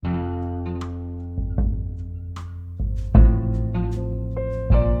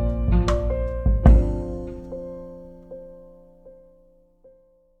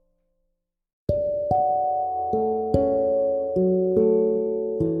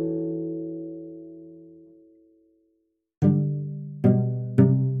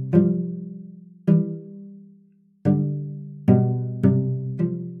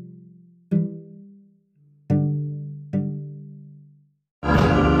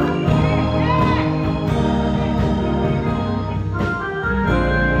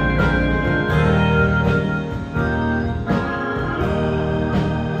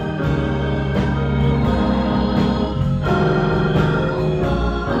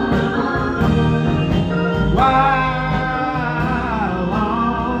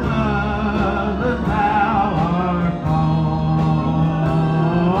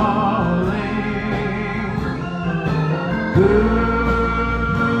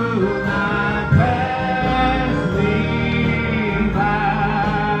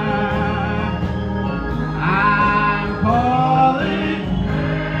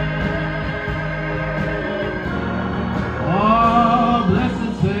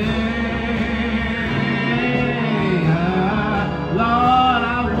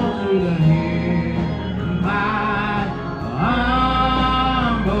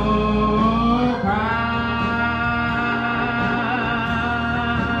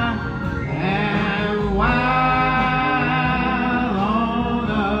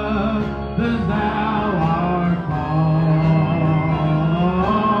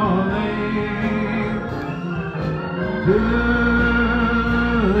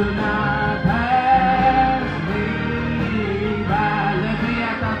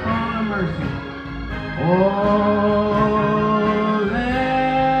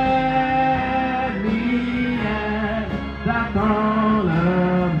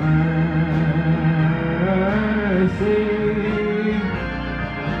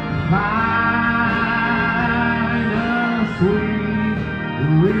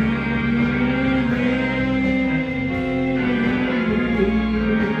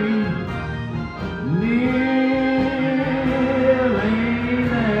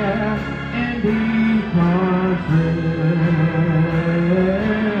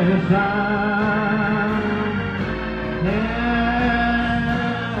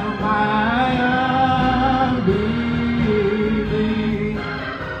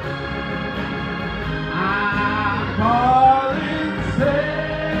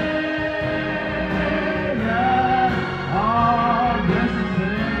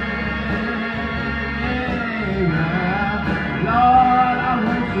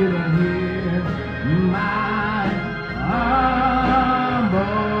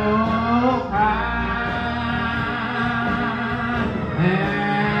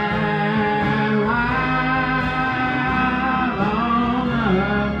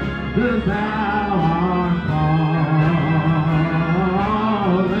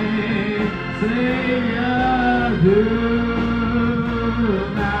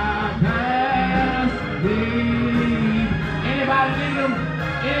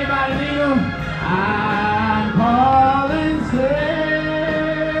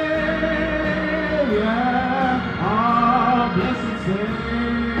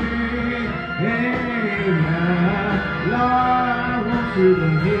to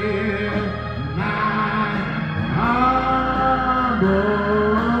hear my humble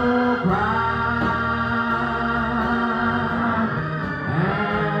cry, and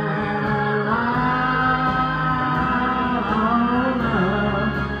while on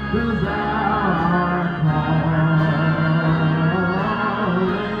earth, 'cause thou art calling,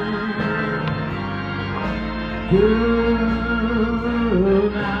 do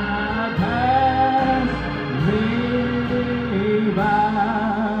not pass me by.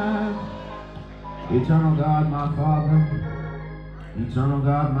 Eternal God, my Father, eternal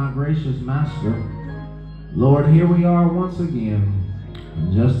God, my gracious Master, Lord, here we are once again,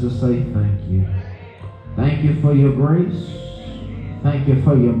 just to say thank you. Thank you for your grace. Thank you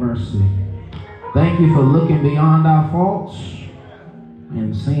for your mercy. Thank you for looking beyond our faults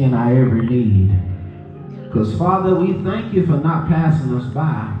and seeing our every need. Because, Father, we thank you for not passing us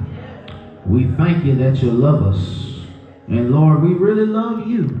by. We thank you that you love us. And, Lord, we really love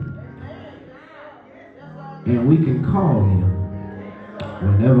you. And we can call you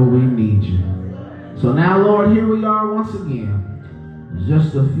whenever we need you. So now, Lord, here we are once again.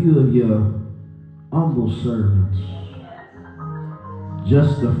 Just a few of your humble servants.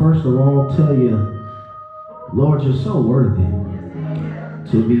 Just to first of all tell you, Lord, you're so worthy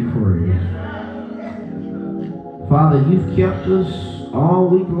to be praised. Father, you've kept us all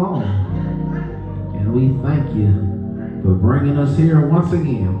week long. And we thank you for bringing us here once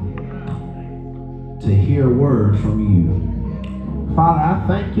again to hear a word from you. Father, I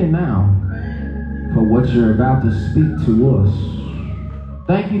thank you now for what you're about to speak to us.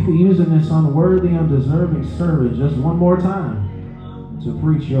 Thank you for using this unworthy, undeserving servant just one more time to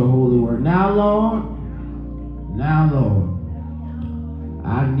preach your holy word. Now, Lord,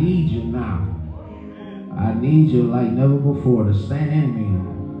 I need you now. I need you like never before to stand in me,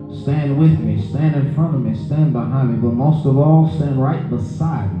 stand with me, stand in front of me, stand behind me, but most of all, stand right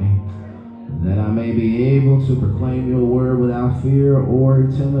beside me, that I may be able to proclaim your word without fear or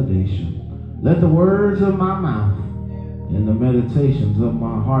intimidation. Let the words of my mouth and the meditations of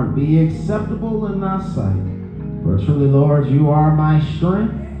my heart be acceptable in thy sight. For truly, Lord, you are my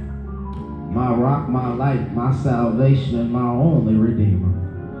strength, my rock, my light, my salvation, and my only redeemer.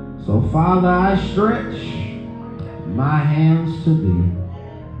 So, Father, I stretch my hands to thee.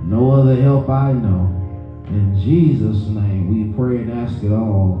 No other help I know. In Jesus' name we pray and ask it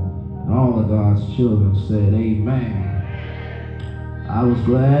all. And all of God's children said, amen. I was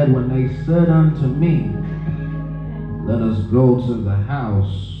glad when they said unto me, let us go to the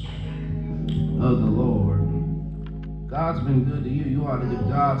house of the Lord. God's been good to you. You ought to give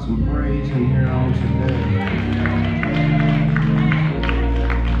God some praise in here on today.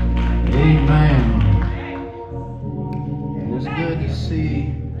 Amen. And it's good to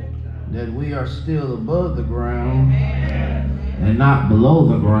see that we are still above the ground and not below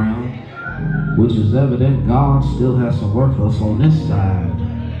the ground, which is evident God still has some work for us on this side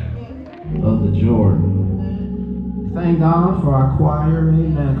of the Jordan. Thank God for our choir.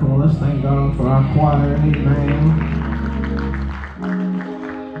 Amen. Come on, let's thank God for our choir. Amen.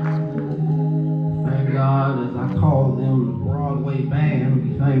 Thank God, as I call them the Broadway band.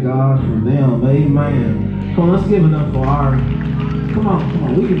 We thank God for them. Amen. Come on, let's give it up for our... Come on.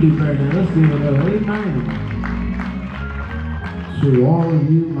 We can do better than that. Let's give it up. Amen. To all of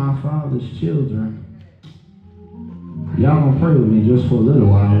you, my Father's children, y'all gonna pray with me just for a little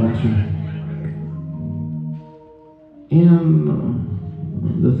while, won't you? In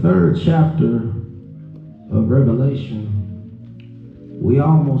the 3rd chapter of Revelation, we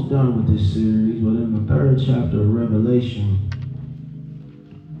almost done with this series, but in the 3rd chapter of Revelation,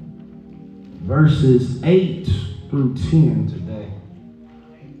 verses 8 through 10 today.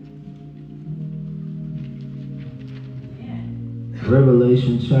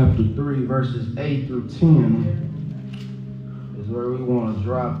 Revelation chapter 3, verses 8 through 10 is where we want to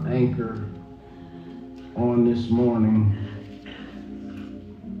drop anchor on this morning.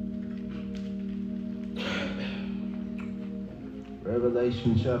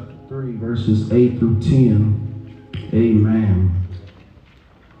 Revelation chapter 3, verses 8 through 10. Amen.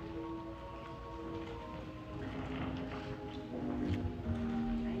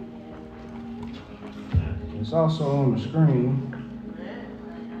 It's also on the screen.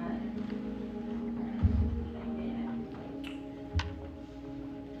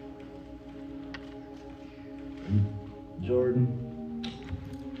 Jordan.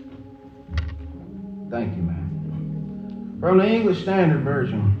 Thank you, man. From the English Standard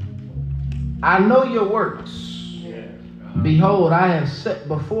Version. I know your works. Behold, I have set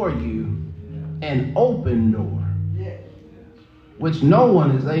before you an open door, which no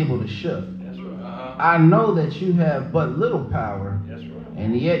one is able to shut. I know that you have but little power, That's right.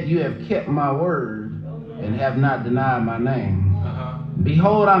 and yet you have kept my word and have not denied my name.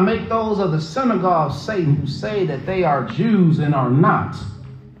 Behold, I make those of the synagogue of Satan who say that they are Jews and are not,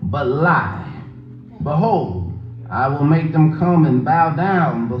 but lie. Behold, I will make them come and bow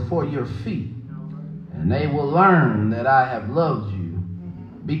down before your feet, and they will learn that I have loved you.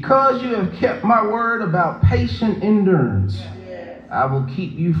 Because you have kept my word about patient endurance, I will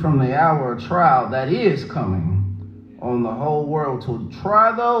keep you from the hour of trial that is coming on the whole world to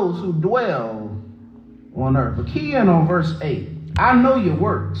try those who dwell on earth. But key in on verse 8. I know your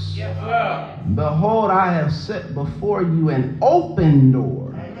works. Yes, sir. Behold, I have set before you an open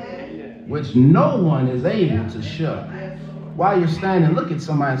door, which no one is able to shut. While you're standing, look at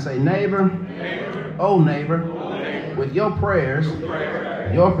somebody and say, neighbor, oh neighbor, with your prayers,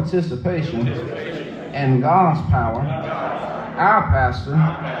 your participation, and God's power, our pastor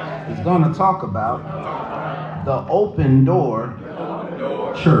is going to talk about the open door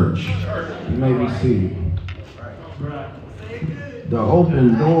church. You may be seated. The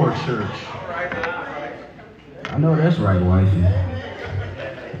open door church. I know that's right, wifey.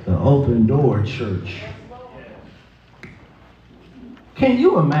 The open door church. Can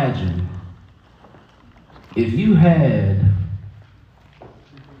you imagine if you had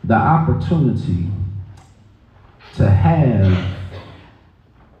the opportunity to have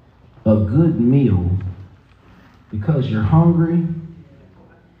a good meal because you're hungry,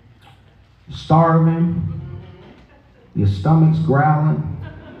 starving, your stomach's growling?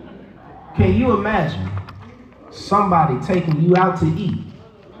 Can you imagine somebody taking you out to eat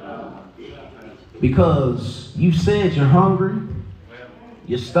because you said you're hungry,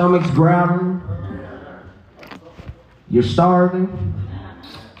 your stomach's growling, you're starving,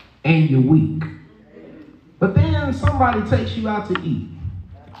 and you're weak? But then somebody takes you out to eat.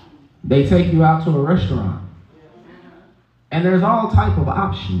 They take you out to a restaurant, and there's all type of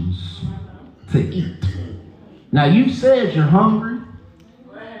options to eat. Now, you said you're hungry,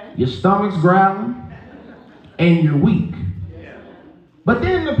 your stomach's growling, and you're weak. But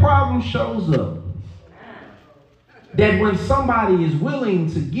then the problem shows up that when somebody is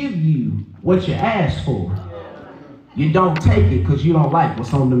willing to give you what you asked for, you don't take it because you don't like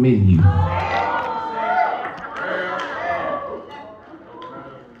what's on the menu.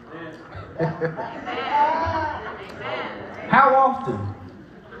 How often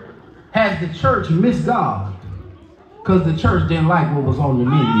has the church missed God because the church didn't like what was on the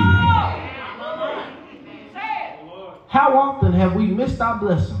menu? How often have we missed our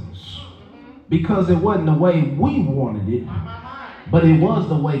blessings because it wasn't the way we wanted it, but it was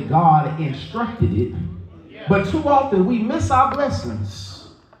the way God instructed it? But too often we miss our blessings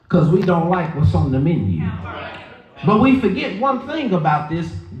because we don't like what's on the menu. But we forget one thing about this: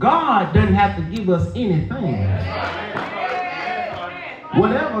 God doesn't have to give us anything.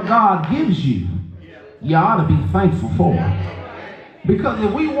 Whatever God gives you, you ought to be thankful for it. Because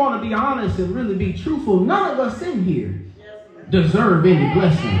if we want to be honest and really be truthful, none of us in here deserve any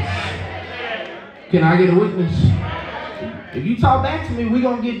blessings. Can I get a witness? If you talk back to me, we're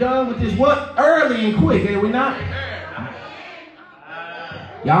going to get done with this what? Early and quick, are we not?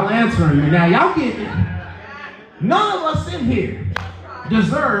 Y'all answering me now. Y'all get it. None of us in here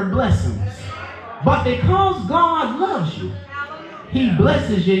deserve blessings. But because God loves you, He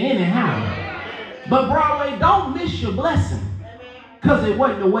blesses you anyhow. But Broadway, don't miss your blessing because it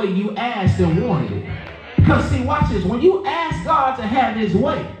wasn't the way you asked and wanted it. Because see, watch this. When you ask God to have His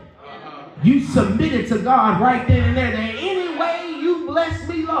way, you submitted to God right then and there. That any way you bless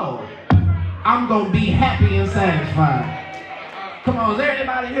me, Lord, I'm going to be happy and satisfied. Come on, is there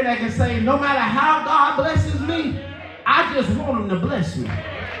anybody here that can say, no matter how God blesses me, I just want Him to bless me?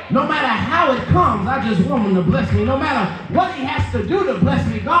 No matter how it comes, I just want Him to bless me. No matter what He has to do to bless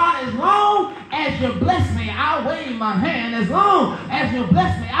me. God, as long as you bless me, I'll wave my hand. As long as you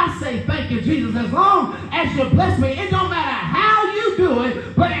bless me, I say thank you, Jesus. As long as you bless me, it don't matter how you do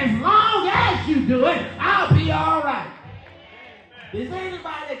it, but as long as you do it, I'll be all right. Is there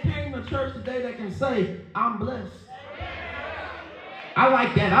anybody that came to church today that can say, I'm blessed? I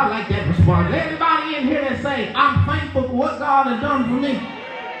like that. I like that response. Is there anybody in here that say, I'm thankful for what God has done for me?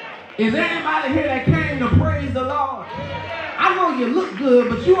 Is there anybody here that came to praise the Lord? I know you look good,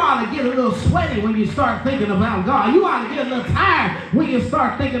 but you ought to get a little sweaty when you start thinking about God. You ought to get a little tired when you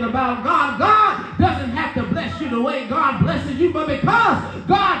start thinking about God. God doesn't have to bless you the way God blesses you, but because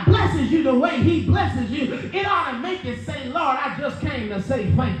God blesses you the way He blesses you, it ought to make you say, Lord, I just came to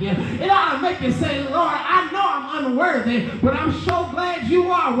say thank you. It ought to make you say, Lord, I know I'm unworthy, but I'm so glad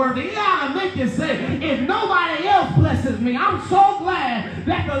you are worthy. It ought to make you say, if nobody else blesses me, I'm so glad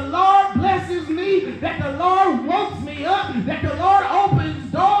that the Lord blesses me that the Lord wakes me up, that the Lord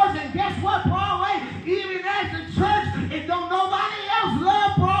opens doors. And guess what, Broadway? Even as the church, if don't nobody else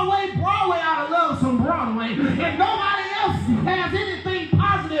love Broadway, Broadway ought to love some Broadway. If nobody else has anything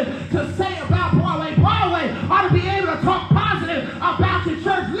positive to say about Broadway, Broadway ought to be able to talk positive about your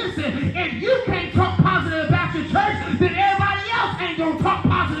church. Listen, if you can't talk positive about your church, then everybody else ain't going to talk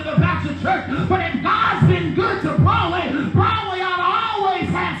positive about your church. But if God's been good to Broadway, Broadway ought to always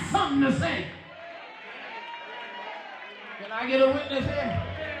have something to say. Can I get a witness here?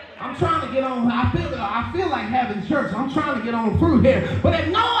 I'm trying to get on. I feel like having church. I'm trying to get on through here. But if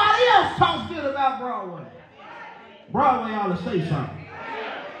nobody else talks good about Broadway, Broadway ought to say something.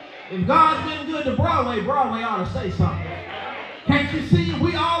 If God's been good to Broadway, Broadway ought to say something. Can't you see?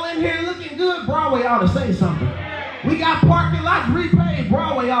 We all in here looking good. Broadway ought to say something. We got parking lots repaved.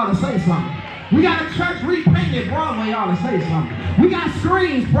 Broadway ought to say something. We got a church repainted. Broadway ought to say something. We got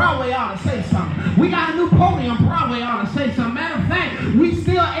screens. Broadway ought to say something. We got a new podium. Broadway ought to say something. Matter of fact, we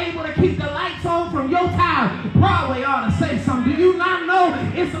still able to keep the lights on from your time. Broadway ought to say something. Do you not know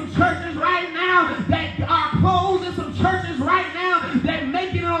it's some churches right now that are closed? There's some churches right now that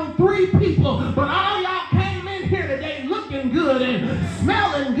making it on 3 people. But all y'all came in here today looking good and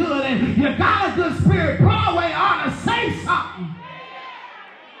smelling good and you got a good spirit. Broadway ought to say something.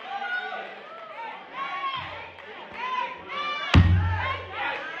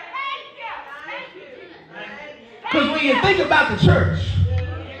 Because when you think about the church,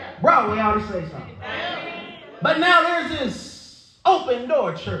 Broadway ought to say something. But now there's this open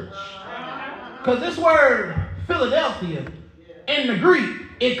door church. Because this word Philadelphia in the Greek,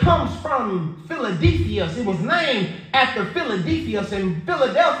 it comes from Philadelphus. It was named after Philadelphus, and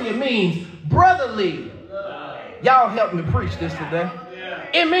Philadelphia means brotherly. Y'all help me preach this today.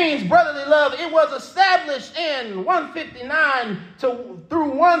 It means brotherly love. It was established in 159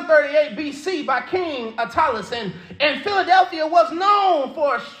 through 138 BC by King Attalus. And Philadelphia was known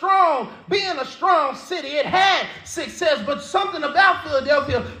for being a strong city. It had success, but something about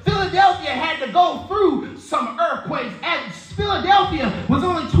Philadelphia had to go through some earthquakes. And Philadelphia was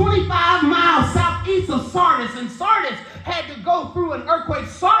only 25 miles southeast of Sardis, and Sardis had to go through an earthquake.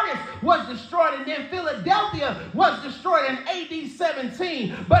 Sardis was destroyed, and then Philadelphia was destroyed in AD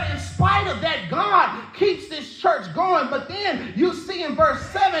 17. But in spite of that, God keeps this church going. But then you see in verse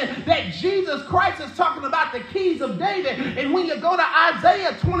 7 that Jesus Christ is talking about the keys of David. And when you go to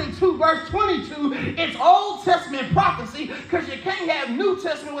Isaiah 22, verse 22, it's Old Testament prophecy, because you can't have New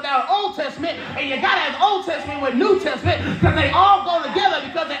Testament without Old Testament, and you got to have Old Testament with New Testament, because they all go together,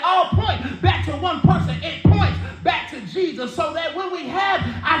 because they all point back to one person. It points back to Jesus. So that when we have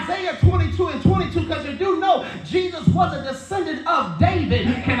Isaiah 22 and 22, because you do know Jesus was a descendant of David.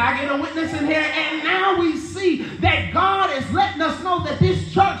 Can I get a witness in here? And now we see that God is letting us know that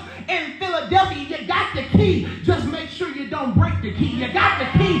this church in Philadelphia, you got the key. Just make sure you don't break the key. You got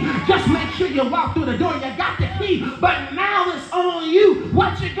the key. Just make sure you walk through the door. You got the key. But now it's on you.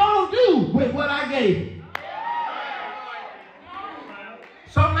 What you gonna do with what I gave you?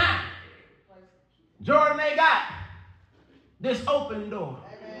 So now, Jordan, they got this open door.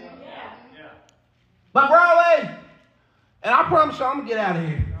 But Broadway, and I promise you I'm going to get out of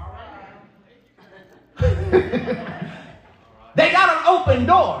here. They got an open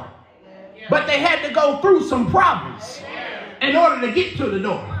door, but they had to go through some problems in order to get to the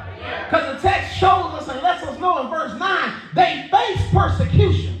door. Because the text shows us and lets us know in verse 9, they faced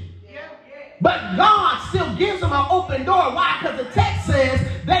persecution. But God still gives them an open door. Why? Because the text says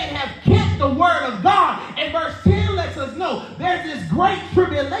they have kept the word of God. And verse 10 lets us know there's this great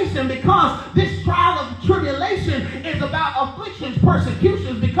tribulation, because this trial of tribulation is about afflictions,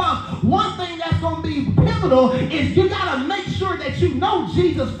 persecutions. Because one thing that's going to be pivotal is you got to make sure that you know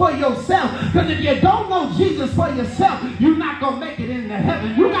Jesus for yourself. Because if you don't know Jesus for yourself, you're not going to make it into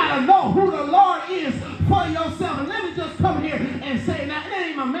heaven. You got to know who the Lord is for yourself. And let me just come here and say, now, it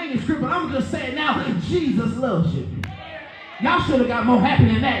ain't my manuscript, but I'm just saying now, Jesus loves you. Y'all should have got more happy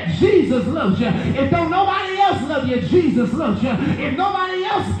than that. Jesus loves you. If don't nobody else love you, Jesus loves you. If nobody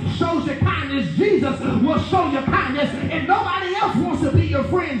else shows you kindness, Jesus will show you kindness. If nobody else wants to be your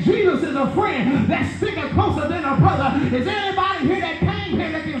friend, Jesus is a friend that's sticking closer than a brother. Is there anybody here that came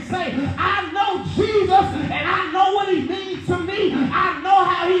here that can say, I know Jesus and I know what he means to me. I know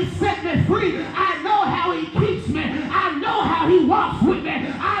how he set me free. I know how he keeps me. I know how he walks with me.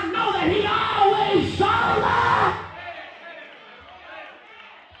 I know that he always shows up.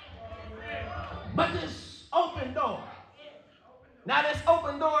 But this open door. Now this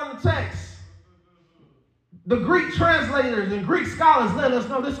open door in the text, the Greek translators and Greek scholars let us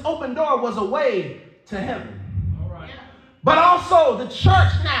know this open door was a way to heaven. But also the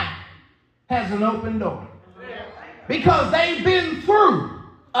church now has an open door. Because they've been through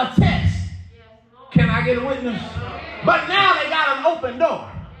a test. Can I get a witness? But now they got an open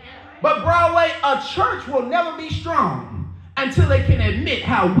door. But Broadway, a church will never be strong until they can admit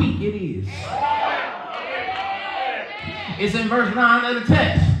how weak it is. It's in verse 9 of the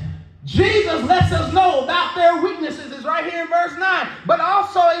text. Jesus lets us know about their weaknesses. It's right here in verse 9. But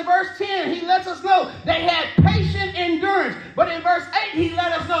also in verse 10, he lets us know they had patient endurance. But in verse 8, he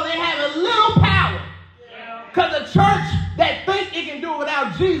let us know they had a little power. Because a church that thinks it can do it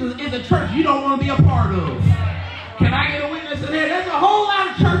without Jesus is a church you don't want to be a part of. Can I get a witness in there? There's a whole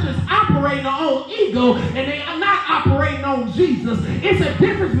lot of churches operating on ego, and they are not operating on Jesus. It's a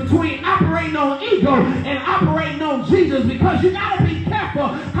difference between operating on ego and operating on Jesus, because you got to be careful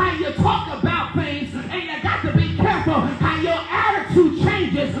how you talk about things, and you got to be careful how your attitude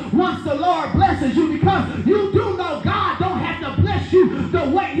changes once the Lord blesses you, because you do know God don't have to bless you the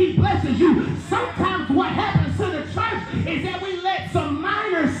way he blesses you. Sometimes what happens to the church is that we let some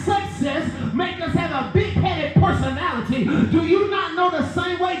minor success make us have a big-headed personality. Do you not know the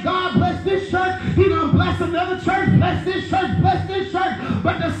same way God blessed this church, he gonna bless another church, bless this church, bless this church?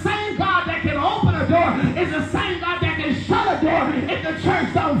 But the same God that can open a door is the same God that can shut a door if the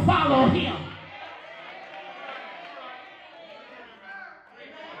church don't follow him.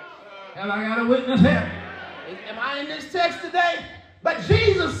 Have I got a witness here? Am I in this text today? But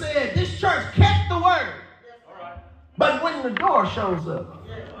Jesus said this church kept the word. But when the door shows up,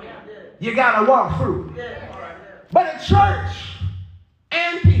 you got to walk through. But a church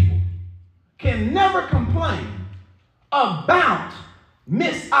and people can never complain about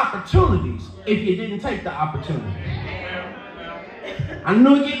missed opportunities if you didn't take the opportunity. I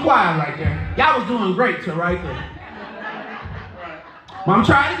knew it'd get quiet right there. Y'all was doing great till right there. Well, I'm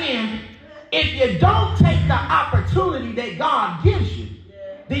trying again. If you don't take the opportunity that God gives you,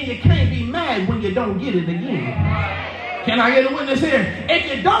 then you can't be mad when you don't get it again. Can I get a witness here? If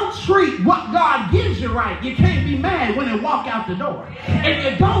you don't treat what God gives you right, you can't be mad when you walk out the door. If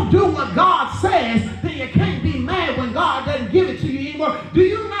you don't do what God says, then you can't be mad when God doesn't give it to you anymore. Do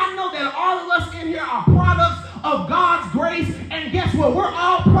you not know that all of us in here are products of God's grace? And guess what? We're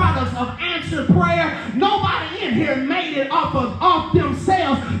all products of answered prayer. Nobody in here made it off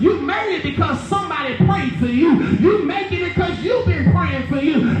themselves. You made it because somebody prayed for you. You making it because you've been praying for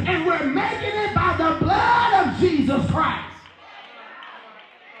you. And we're making it by the blood of Jesus Christ.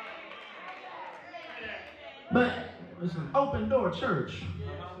 But it's an open door church.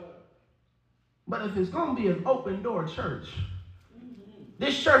 But if it's going to be an open door church,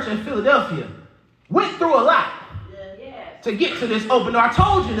 this church in Philadelphia went through a lot to get to this open door. I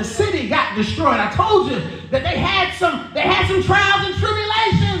told you the city got destroyed. I told you that they had some trials and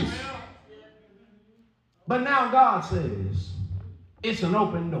tribulations. But now God says it's an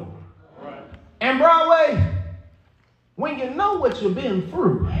open door. And Broadway, when you know what you've been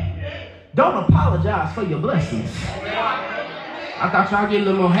through, don't apologize for your blessings. I thought y'all get a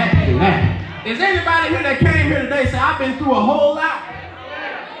little more happy than that. Is anybody here that came here today say, I've been through a whole lot?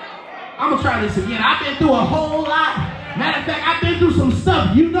 I'm going to try this again. I've been through a whole lot. Matter of fact, I've been through some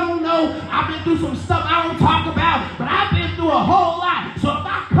stuff you don't know. I've been through some stuff I don't talk about. But I've been through a whole lot. So if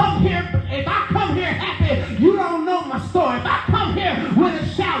I come here happy, you don't know my story. If I come here with a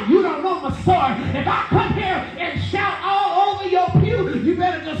shout, you don't know my story. If I come here and shout all over your pew, you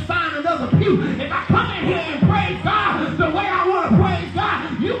better just find another pew. If I come in here and praise God the way I want to praise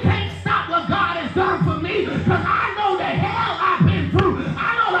God, you can't stop what God has done for me, because I know the hell I've been through.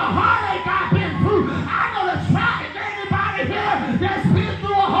 I know the heartache I've been through. I know the trial. Anybody here that's been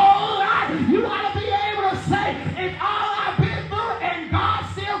through a whole lot, you ought to be able to say, it's all I've been through, and God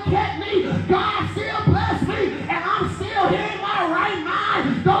still kept me. God still blessed me, and I'm still here in my right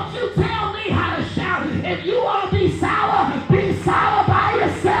mind. Don't you tell me how to shout. If you want to be sour by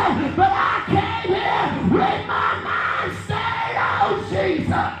yourself. But I came here with my mind stayed on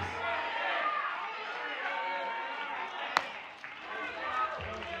Jesus.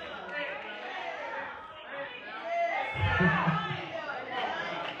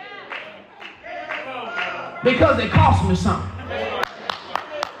 Because it cost me something.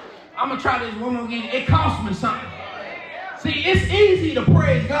 I'm going to try this one more again. It cost me something. See, it's easy to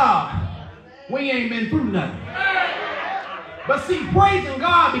praise God when you ain't been through nothing. But see, praising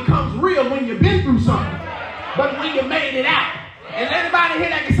God becomes real when you've been through something. But when you made it out. Is anybody here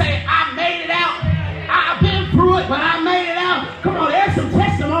that can say, I made it out? I've been through it, but I made it out. Come on, there's some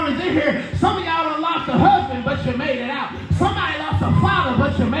testimonies in here. Some of y'all done lost a husband, but you made it out. Somebody lost a father,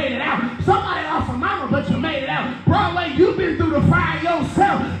 but you made it out. Somebody lost a mama, but you made it out. Broadway, you've been through the fire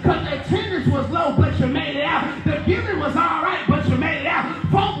yourself, because the attendance was low, but you made it out. The giving was all right, but you made it out.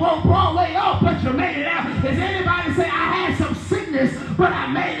 Folk wrote Broadway off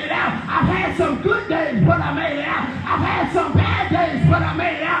days, but I made it out. I've had some bad days, but I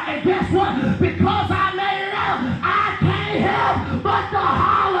made it out. And guess what? Because I made it out, I can't help but to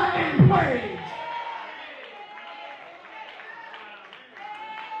holler and praise.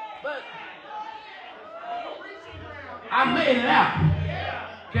 But I made it out.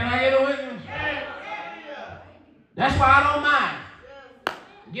 Can I get a witness? That's why I don't mind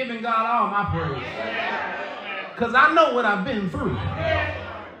giving God all my praise. Because I know what I've been through.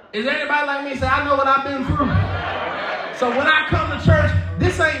 Is anybody like me say, I know what I've been through? So when I come to church,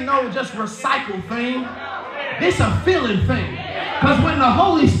 this ain't no just recycled thing. This a feeling thing. Because when the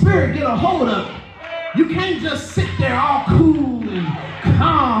Holy Spirit get a hold of it, you can't just sit there all cool and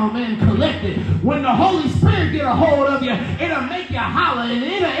calm and collected. When the Holy Spirit get a hold of you, it'll make you holler and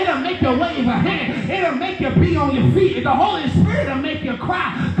it'll make you wave a hand. It'll make you be on your feet. The Holy Spirit will make you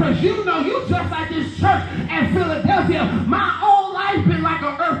cry. Because you know you just like this church in Philadelphia. My own life been like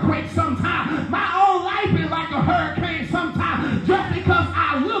an earthquake sometimes. My own life been like a hurricane sometimes. Just because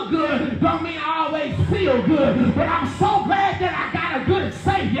I look good don't mean I always feel good. But I'm so glad that I got a good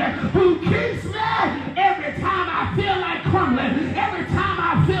Savior who keeps me every time I feel like crumbling. Every time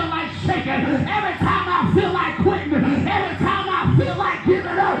I feel like shaking. Every time I feel like quitting. Every time I feel like giving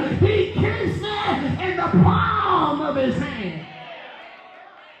up. He keeps me in the palm of his hand.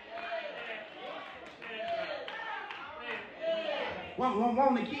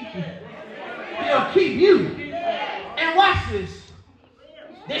 Want to keep you. He'll keep you. And watch this.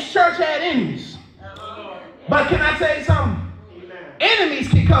 This church had enemies. But can I tell you something? Enemies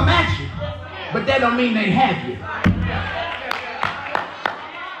can come at you, but that don't mean they have you.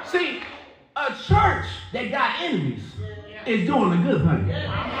 See, a church that got enemies is doing a good thing.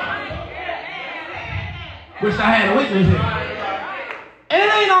 Wish I had a witness here. And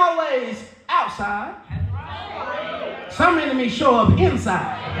it ain't always outside. Some enemies show up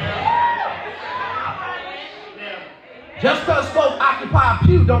inside. Just because folk occupy a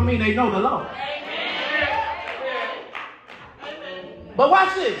pew don't mean they know the Lord. But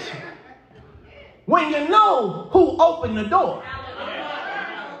watch this. When you know who opened the door,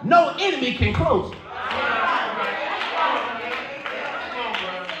 no enemy can close it.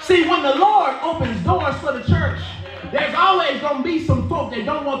 See, when the Lord opens doors for the church, there's always going to be some folk that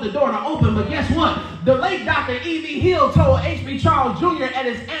don't want the door to open. But guess what? The late Dr. E.V. Hill told H.B. Charles Jr. at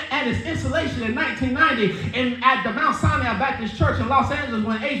his installation in 1990 at the Mount Sinai Baptist Church in Los Angeles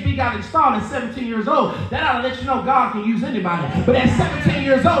when H.B. got installed at 17 years old. That ought to let you know God can use anybody. But at 17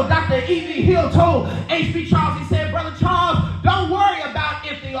 years old, Dr. E.V. Hill told H.B. Charles, he said, Brother Charles, don't worry about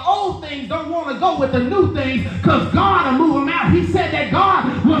if the old things don't want to go with the new things because God will move them out. He said that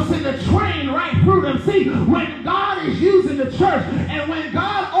God will send a train right through them. See, when God is using the church and when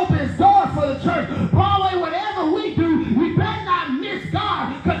God opens doors for the church, Broadway, whatever we do, we better not miss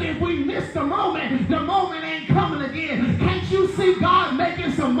God, because if we miss the moment ain't coming again. Can't you see God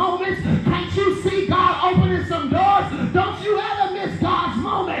making some moments? Can't you see God opening some doors? Don't you ever miss God's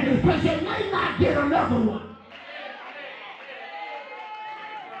moment, because you may not get another one.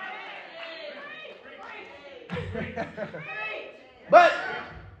 But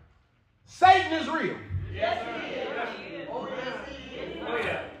Satan is real. Yes, he is. Oh, yes, he is. Oh,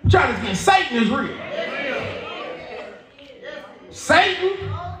 yeah. Try this again. Satan is real. Satan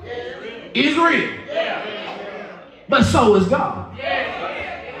is real. But so is God.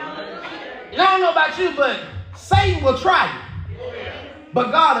 I don't know about you, but Satan will try you.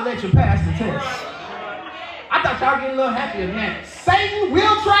 But God will let you pass the test. I thought y'all get a little happier than that. Satan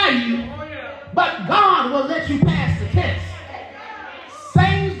will try you, but God will let you pass the test.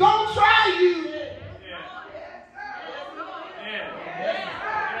 Satan's gonna try you.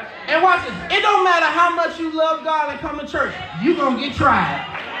 And watch this. It don't matter how much you love God and come to church. You're gonna get tried.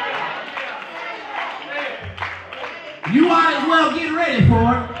 You might as well get ready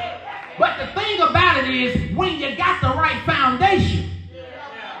for it. But the thing about it is, when you got the right foundation,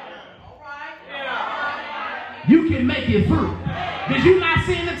 you can make it through. Did you not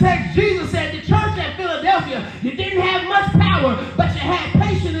see in the text? Jesus said the church at Philadelphia, you didn't have much power, but you had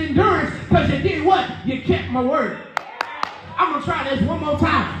patient endurance because you did what? You kept my word. I'm going to try this one more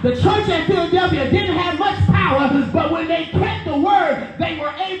time. The church at Philadelphia didn't have much power, but when they kept the word, they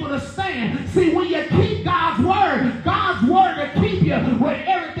were able to stand. See, when you keep God's word will keep you when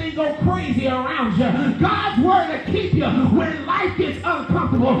everything goes crazy around you. God's word will keep you when life gets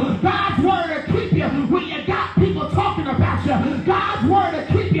uncomfortable. God's word will keep you when you got people talking about you. God's word will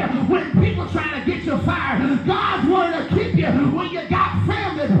keep you when people trying to get you fired. God's word will keep you when you got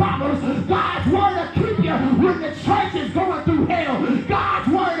family problems. God's word will keep you when the church is going through hell. God's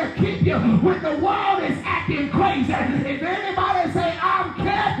word will keep you when the world is acting crazy. If anybody say, I'm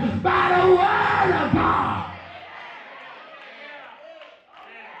kept by the word of God.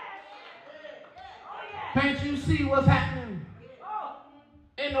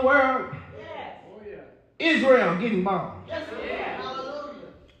 in the world? Israel getting bombed.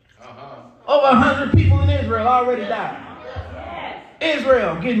 Over 100 people in Israel already died.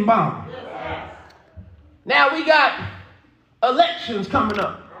 Israel getting bombed. Now we got elections coming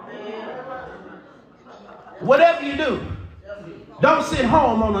up. Whatever you do, don't sit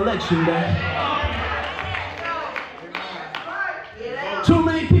home on election day. Too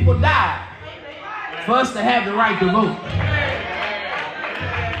many people died for us to have the right to vote.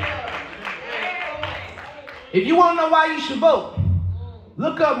 If you want to know why you should vote,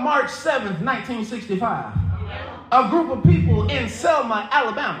 look up March 7th, 1965. A group of people in Selma,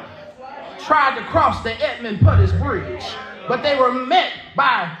 Alabama, tried to cross the Edmund Pettus Bridge, but they were met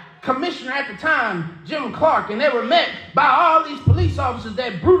by Commissioner at the time, Jim Clark, and they were met by all these police officers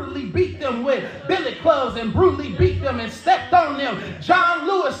that brutally beat them with billy clubs and brutally beat them and stepped on them. John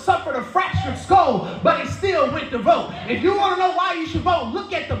Lewis suffered a fractured skull, but he still went to vote. If you want to know why you should vote,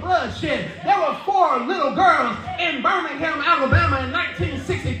 look at the bloodshed. There were 4 little girls in Birmingham, Alabama in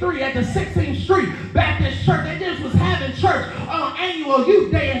 1963 at the 16th Street Baptist Church. They just was having church on annual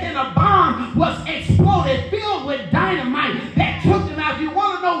youth day, and then a bomb was exploded filled with dynamite that took them out. If you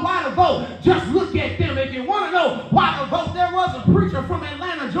want to know why to vote, just look at them. If you want to know why to vote, there was a preacher from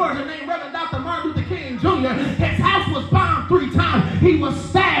Atlanta, Georgia named Reverend Dr. Martin Luther King Jr. His house was bombed 3 times. He was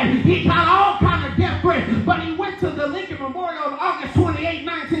stabbed. He got all kind of death threats, but he went to the Lincoln Memorial on August 28,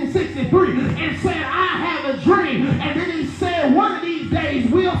 1963 and said, I have a dream. And then he said, one of these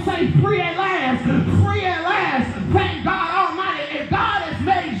days we'll say free at last, free at last. Thank God Almighty. If God has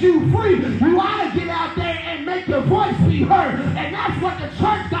made you free, you ought to get out there and make your voice be heard. And that's what the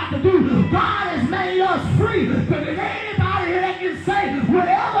church got to do. God has made us free. Because if anybody here that can say,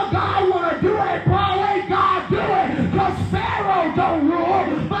 whatever God want to do at Broadway, God do it. Because Pharaoh don't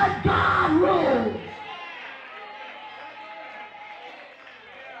rule, but God rules.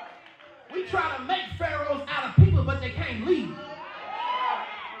 We try to make pharaohs out of people, but they can't lead.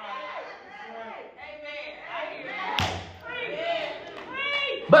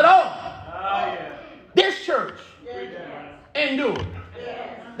 But this church endured.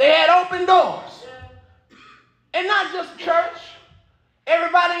 They had open doors. And not just church.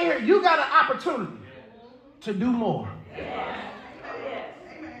 Everybody here, you got an opportunity to do more.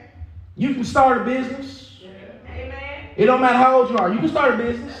 You can start a business. It don't matter how old you are. You can start a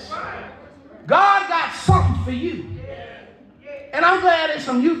business. God got something for you. And I'm glad there's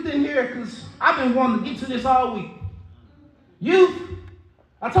some youth in here because I've been wanting to get to this all week. Youth,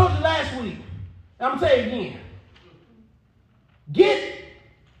 I told you last week, and I'm going to tell you again. Get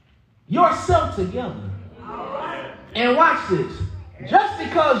yourself together. And watch this. Just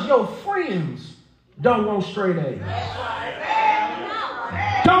because your friends don't want straight A's,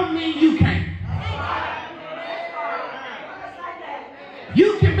 don't mean you can't.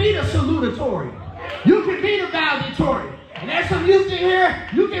 You can be the salutatory. You can be the valedictory. And there's some youth in here,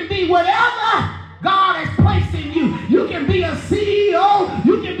 you can be whatever God has placed in you. You can be a CEO.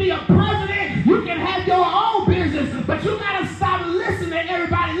 You can be a president. You can have your own business. But you got to stop listening to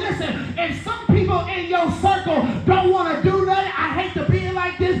everybody. Listen, if some people in your circle don't want to do nothing, I hate to be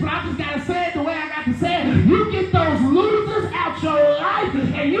like this, but I just got to say it the way I got to say it. You get those losers out your life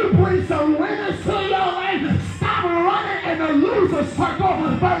and you bring some winners to your life. Stop running in the loser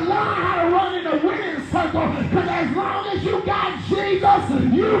circle, but learn how to run in the winning circle. Because as long as you got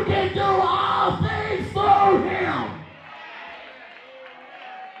Jesus, you can do all things through him.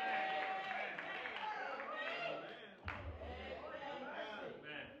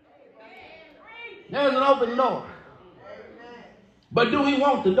 There's an open door. But do we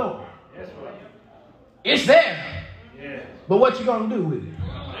want the door? It's there. But what you going to do with it?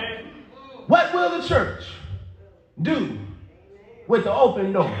 What will the church do with the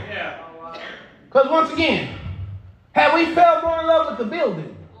open door? Because once again, have we fell more in love with the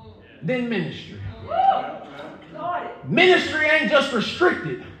building than ministry? Ministry ain't just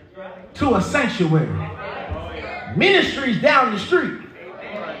restricted to a sanctuary. Ministry's down the street.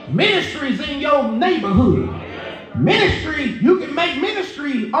 Ministry's in your neighborhood. Ministry, you can make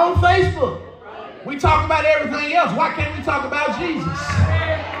ministry on Facebook. We talk about everything else. Why can't we talk about Jesus?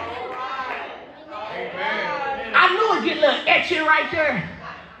 I knew it'd get a little etchy right there.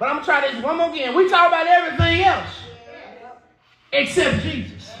 But I'm going to try this one more again. We talk about everything else except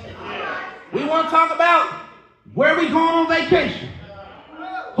Jesus. We want to talk about where we going on vacation.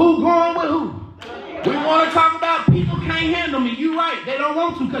 Who going with who. We want to talk about people can't handle me. You right. They don't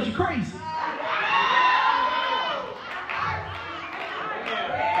want to because you're crazy.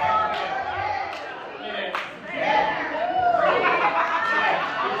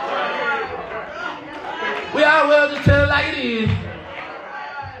 We all well just tell it like it is.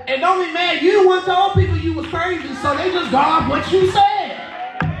 And don't be mad. You once told people you was crazy, so they just go off what you said.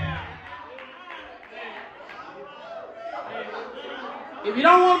 If you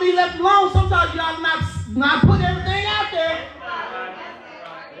don't want to be left alone, sometimes you ought to not put everything out there.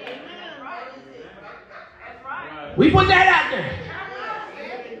 We put that out there.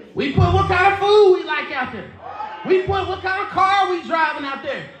 We put what kind of food we like out there. We put what kind of car we driving out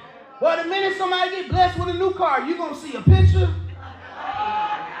there. Well, the minute somebody get blessed with a new car, you're going to see a picture.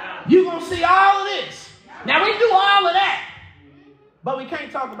 You're going to see all of this. Now, we do all of that, but we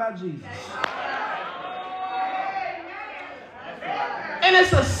can't talk about Jesus. And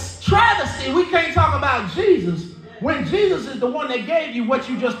it's a travesty we can't talk about Jesus when Jesus is the one that gave you what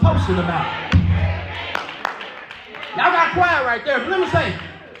you just posted about. Y'all got quiet right there, but let me say,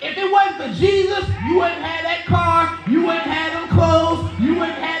 if it wasn't for Jesus, you wouldn't have that car, you wouldn't have them clothes, you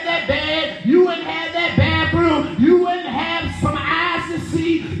wouldn't have that bed, you wouldn't have that bathroom, you wouldn't have some eyes to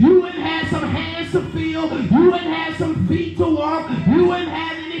see, you wouldn't have some hands to feel, you wouldn't have some feet to walk, you wouldn't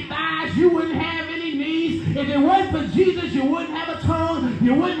have any thighs, you wouldn't have any knees. If it wasn't for Jesus, you wouldn't have a tongue,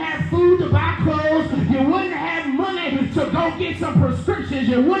 you wouldn't have food to buy clothes, you wouldn't have money to go get some prescriptions,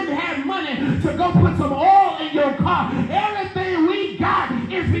 you wouldn't have money to go put some oil in your car. Everything we got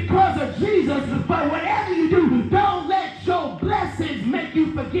is because of Jesus. But whatever you do, don't let your blessings make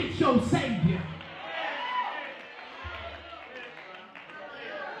you forget your Savior.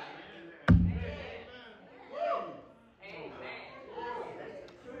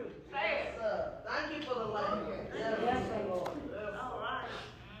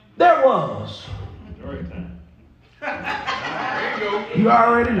 There was. You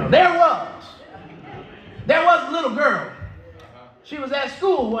already know. There was a little girl. She was at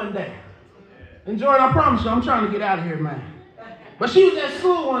school one day. And Jordan, I promise you, I'm trying to get out of here, man. But she was at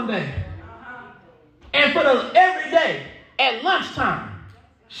school one day. And every day at lunchtime,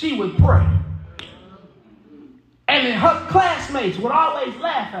 she would pray. And then her classmates would always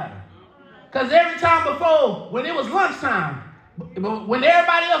laugh at her. Because every time before, when it was lunchtime, when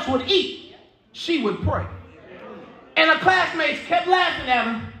everybody else would eat, she would pray. And her classmates kept laughing at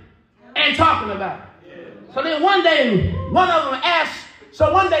her and talking about her. So then one day, one of them asked,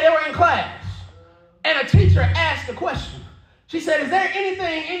 so one day they were in class, and a teacher asked a question. She said, is there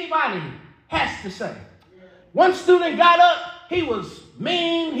anything anybody has to say? One student got up, he was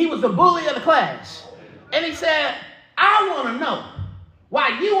mean, he was the bully of the class. And he said, I want to know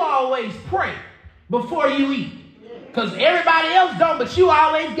why you always pray before you eat. Because everybody else don't, but you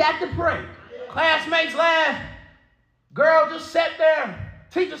always got to pray. Classmates laughed. Girl just sat there.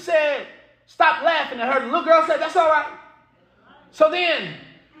 Teacher said, stop laughing at her. The little girl said, that's all right. So then,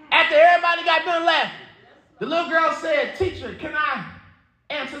 after everybody got done laughing, the little girl said, teacher, can I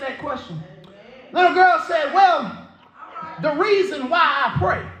answer that question? Little girl said, well, the reason why I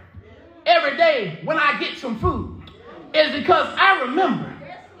pray every day when I get some food is because I remember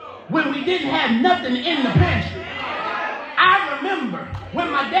when we didn't have nothing in the pantry. I remember when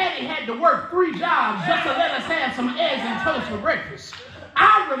my daddy had to work 3 jobs just to let us have some eggs and toast for breakfast.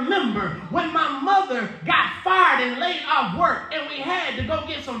 I remember when my mother got fired and laid off work and we had to go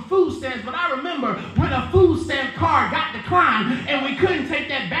get some food stamps. But I remember when a food stamp card got declined and we couldn't take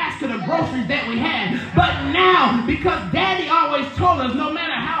that basket of groceries that we had. But now, because Daddy always told us no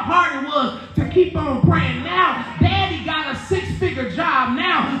matter how hard it was to keep on praying, now Daddy got a 6-figure job.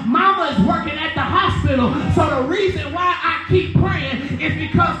 Now Mama is working at the hospital. So the reason why I keep praying is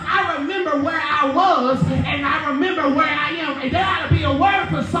because I remember where I was and I remember where I am. And there ought to be a word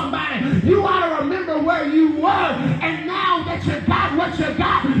for somebody. You ought to remember where you were. And now that you got what you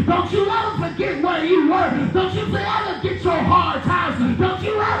got, don't you ever forget where you were. Don't you ever forget your hard times. Don't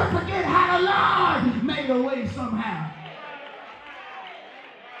you ever forget how the Lord made a way somehow.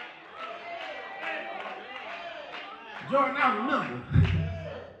 Jordan, I remember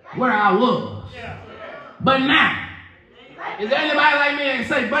where I was. But now, is there anybody like me that can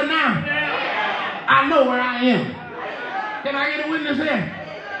say, but now, I know where I am. Can I get a witness here?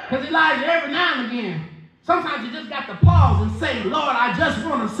 Because Elijah, every now and again, sometimes you just got to pause and say, Lord, I just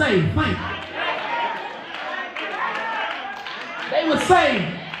want to say thank you. They would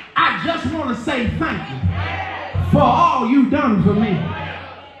say, I just want to say thank you for all you've done for me.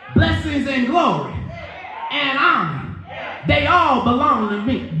 Blessings and glory and honor, they all belong to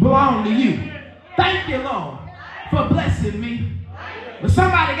me, belong to you. Thank you, Lord, for blessing me. But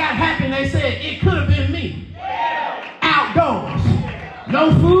somebody got happy and they said, it could have been me. Outdoors,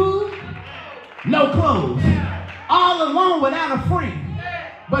 no food, no clothes, all alone without a friend,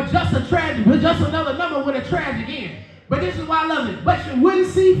 but just a tragedy, but just another number with a tragic end. But this is why I love it. But you wouldn't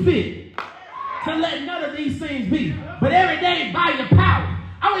see fit to let none of these things be. But every day by your power,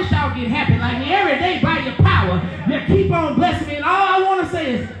 I wish y'all get happy like me. Every day by your power, you keep on blessing me. And all I want to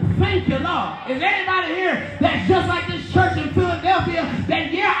say is, thank you, Lord. Is anybody here that's just like this church in Philadelphia?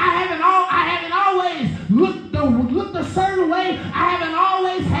 That yeah, I haven't always looked a certain way. I haven't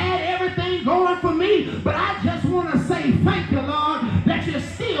always had everything going for me. But I just want to say thank you, Lord, that you've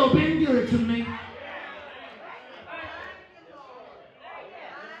still been good to me.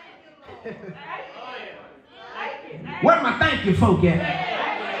 Where my thank you folk at?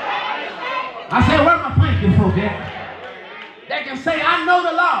 I said, where my thank you folk at? They can say, I know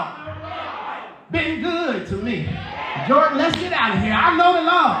the Lord been good to me. Jordan, let's get out of here. I know the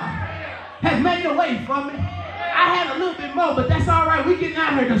Lord has made a way for me. I had a little bit more, but that's all right. We're getting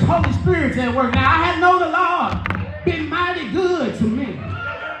out of here because Holy Spirit's at work. Now, I know the Lord been mighty good to me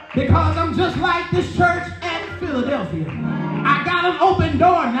because I'm just like this church at Philadelphia. I got an open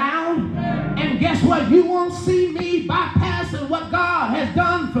door now, and guess what? You won't see me bypassing what God has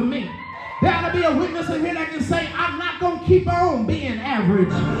done for me. There ought to be a witness in here that can say, I'm not going to keep on being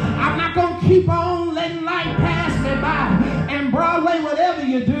average. I'm not going to keep on letting life pass me by. And Broadway, whatever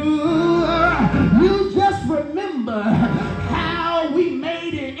you do, you just remember how we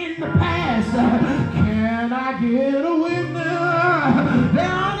made it in the past. Can I get a witness? There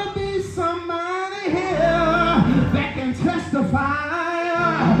ought to be somebody here that can testify.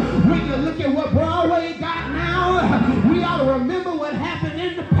 When you look at what Broadway got now, we ought to remember what happened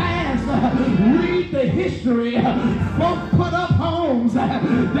in the past. Read the history. Folks put up homes.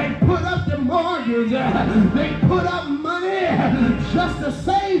 They put up the mortgage. They put up money just to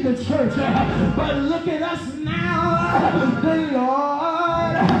save the church. But look at us now. The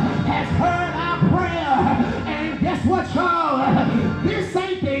Lord has heard our prayer. And guess what, y'all? This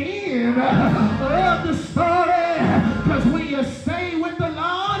ain't the end of the story. Because when you stay with the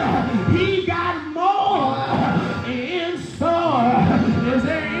Lord, He got more in store. Is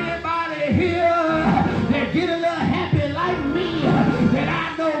there anybody here that get a little happy like me? That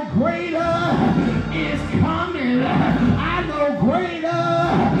I know greater is coming. I know greater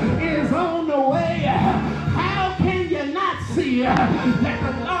is on the way. How can you not see that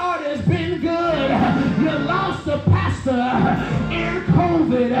the Lord has been good? You lost a pastor in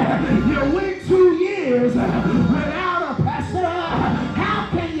COVID. You went 2 years without a pastor. How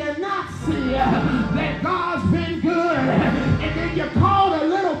can you not see that God's been good? And then you called a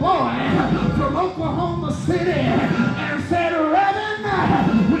little boy from Oklahoma City and said,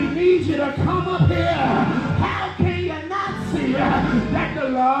 Reverend, we need you to come up here. How can you not see that the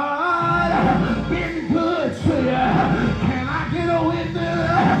Lord been good to you? Can I get a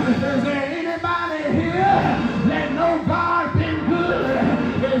witness? Is there anybody here that know God been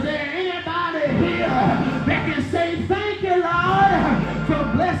good? Is there anybody here that can say thank you, Lord, for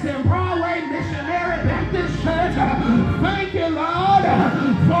blessing Broadway Missionary Baptist Church? Thank you, Lord,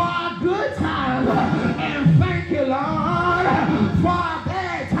 for our good times. And thank you, Lord, for our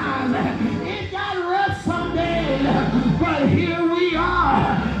bad times. It got rough some days, but here we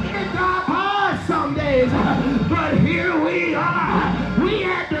are. It got hard some days, but here we are. We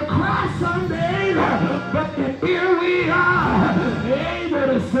had to cry some days, but here we are, able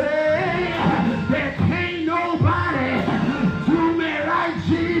to say there can't nobody do me like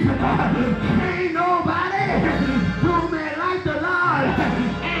Jesus. Can't nobody do me like the Lord.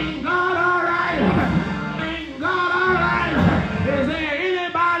 Ain't God all right? Ain't God all right? Is there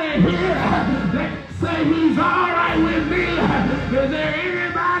anybody here that say He's all right with me? Is there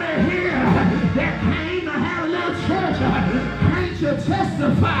anybody here that came to have a little church? Can't you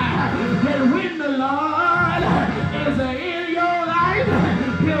testify that when the Lord is in your life,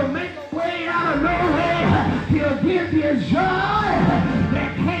 He'll make a way out of no way. He'll give you joy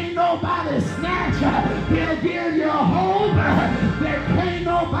that can't nobody snatch. He'll give you hope that can't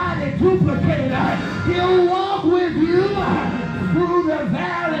nobody duplicate. He'll walk with you through the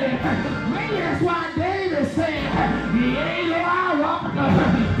valley. Maybe that's why David said, yea, though I walk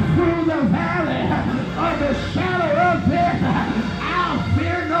through the valley of the shadow of death, I'll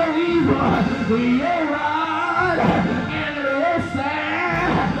fear no evil. Your rod and your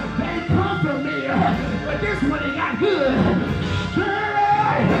staff, they comfort me. But this one, it got good.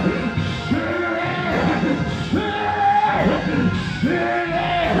 Surely, surely,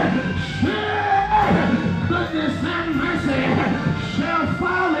 goodness and mercy shall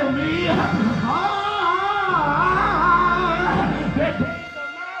follow me all the days of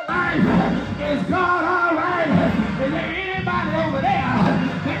my life. Is God all right? Is there anybody over there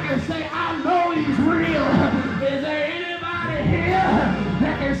that can say, I know He's real?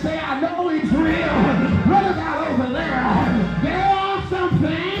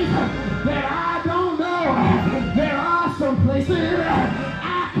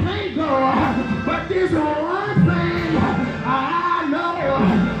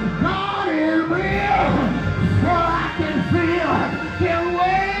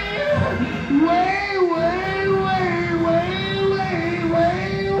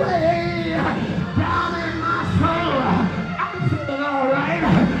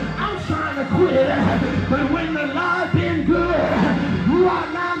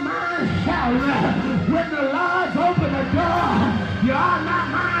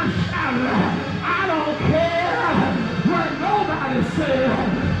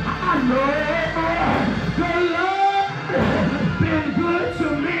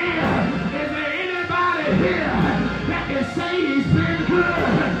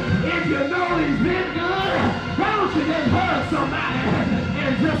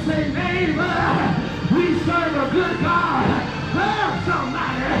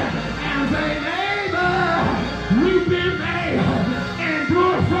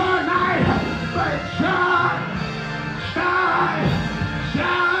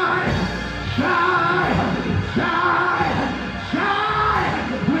 Joy, joy, joy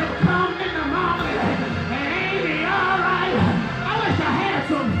will come in the morning. And ain't it all right? I wish I had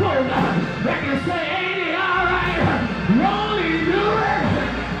some folk that can say, ain't it all right? Won't he do it?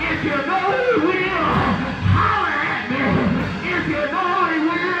 If you know he will, holler at me. If you know he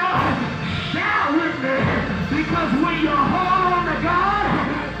will, shout with me. Because when you hold on to God,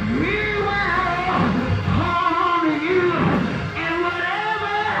 he will hold on to you. And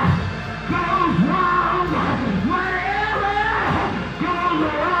whatever goes wrong, whatever goes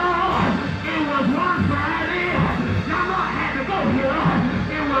wrong, it was one Friday. Now I had to go here.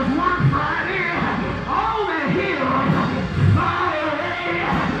 It was one Friday on the hill, far away,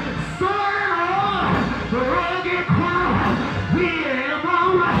 soaring on the rugged cross. We am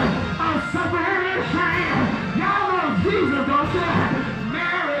on a suffering shame. Y'all know Jesus, don't you?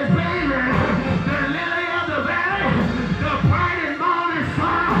 Mary's baby, the lily of the valley, the bright and morning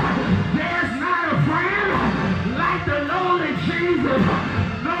star. There's not a friend like the lowly Jesus.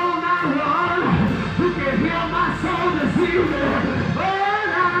 No, not one who can heal my soul this evening. Oh,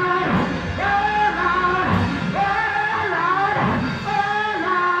 Lord, oh, Lord, oh, Lord, oh, Lord, oh,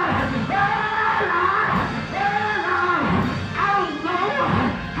 Lord, oh, Lord. I don't know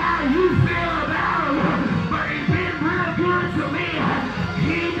how you feel about him, but he's been real good to me.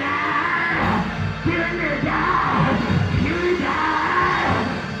 He died, didn't he die? He died,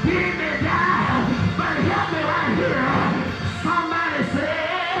 didn't he die? But help me right here. Somebody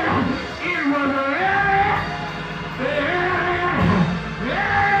said it was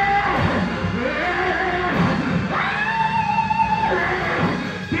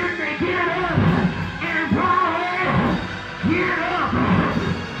didn't they get up in Broadway? Get up,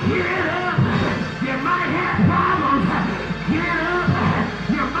 get up. You might have problems. Get up.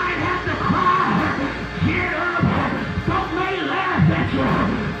 You might have to cry. Get up. Folk may laugh at you.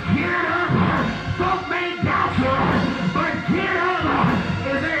 Get up. Folk may doubt you. But get up.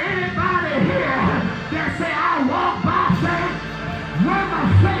 Is there anybody here that say, I walk by faith? Where my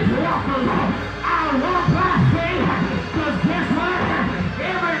faith walkers? I walk by faith. Because guess what?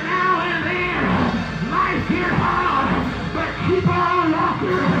 Every now and then, life gets hard. But keep on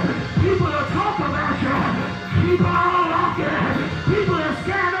walking. People will talk about you. Keep on walking. People will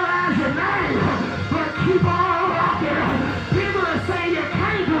scandalize your name. But keep on walking. People will say you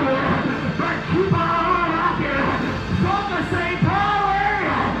can't do it. But keep on walking. Folk will say,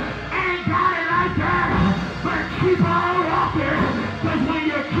 Broadway ain't got it like that. But keep on walking. Because when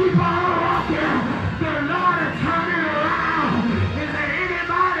you keep on walking, the Lord will turn it around. Is there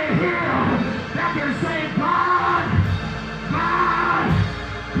anybody here that can say, God, God,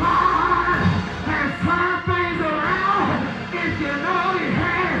 God has turned things around? If you know he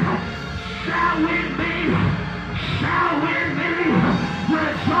has, shout with me, shout with me,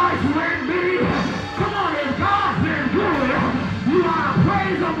 rejoice with me. Come on, if God's been good, you ought to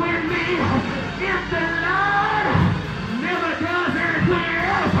praise him with me. If the Lord never does anything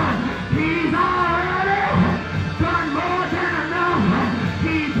else, he's already done more than enough.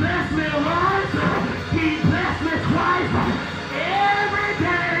 He blessed me once, he blessed me twice. Every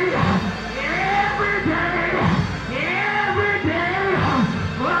day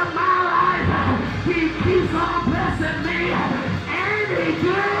of my life, he keeps on blessing me. Ain't he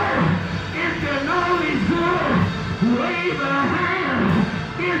good? If you know he's good, wave a hand.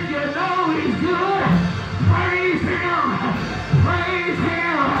 If you know he's good, praise him, praise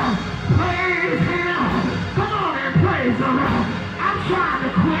him, praise him. Come on and praise him. I'm trying to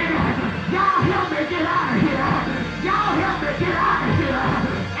quit. Y'all help me get out of here. Y'all help me get out of here.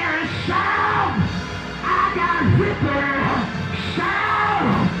 And shout, I got victory. Shout,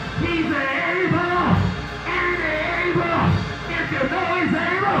 he's able, and able. If you know he's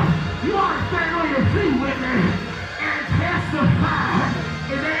able, you want to stand on your feet with me and testify.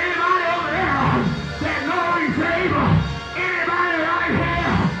 Is there anybody over there that knows he's able? Anybody right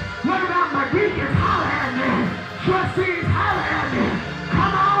here? What about my deacons? Holler at me. Trustee